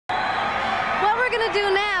we're going to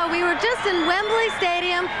do now, we were just in Wembley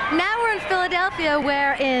Stadium. Now we're in Philadelphia,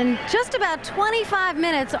 where in just about 25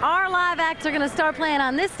 minutes, our live acts are going to start playing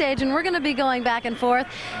on this stage, and we're going to be going back and forth.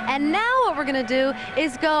 And now what we're going to do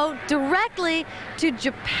is go directly to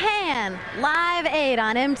Japan, Live 8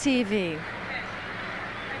 on MTV.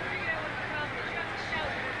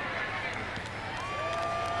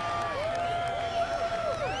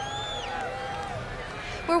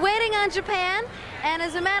 We're waiting on Japan, and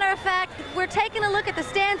as a matter of fact, we're taking a look at the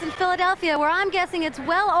stands in Philadelphia, where I'm guessing it's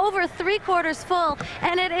well over 3/4 full,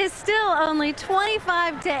 and it is still only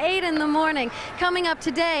 25 to 8 in the morning. Coming up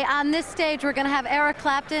today on this stage, we're going to have Eric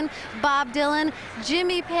Clapton, Bob Dylan,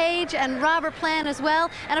 Jimmy Page, and Robert Plant as well.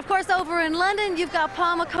 And of course, over in London, you've got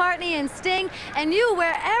Paul McCartney and Sting, and you,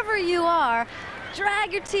 wherever you are,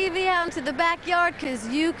 drag your TV out into the backyard, because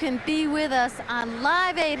you can be with us on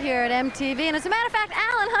Live 8 here at MTV. And as a matter of fact,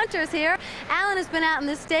 Alan Hunter's here. Alan has been out in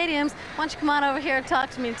the stadiums. Why don't you come on over here and talk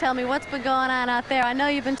to me and tell me what's been going on out there? I know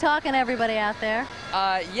you've been talking to everybody out there.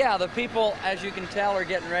 Yeah, the people, as you can tell, are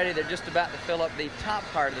getting ready. They're just about to fill up the top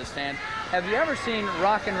part of the stand. Have you ever seen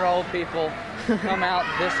rock and roll people come out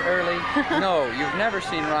this early? No, you've never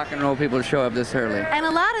seen rock and roll people show up this early. And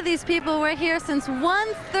a lot of these people were here since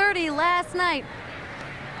 1:30 last night.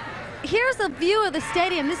 Here's a view of the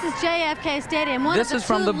stadium. This is JFK Stadium. This is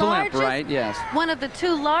from the blimp, right? Yes. One of the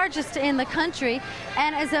two largest in the country.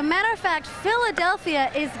 And as a matter of fact, Philadelphia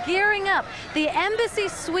is gearing up. The Embassy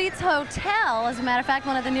Suites Hotel, as a matter of fact,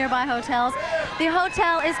 one of the nearby hotels, the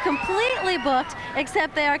hotel is completely booked,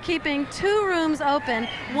 except they are keeping 2 rooms open,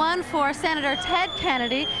 one for Senator Ted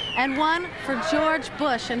Kennedy and one for George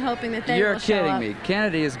Bush, and hoping that they will show up. You're kidding me.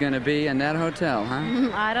 Kennedy is going to be in that hotel, huh?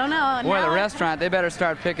 I don't know. Boy, the restaurant, they better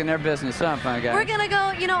start picking their business up, huh, guys? We're going to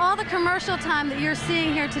go, you know, all the commercial time that you're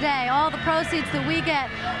seeing here today, all the proceeds that we get,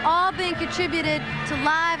 all being contributed to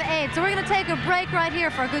Live 8. So we're going to take a break right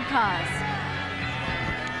here for a good cause.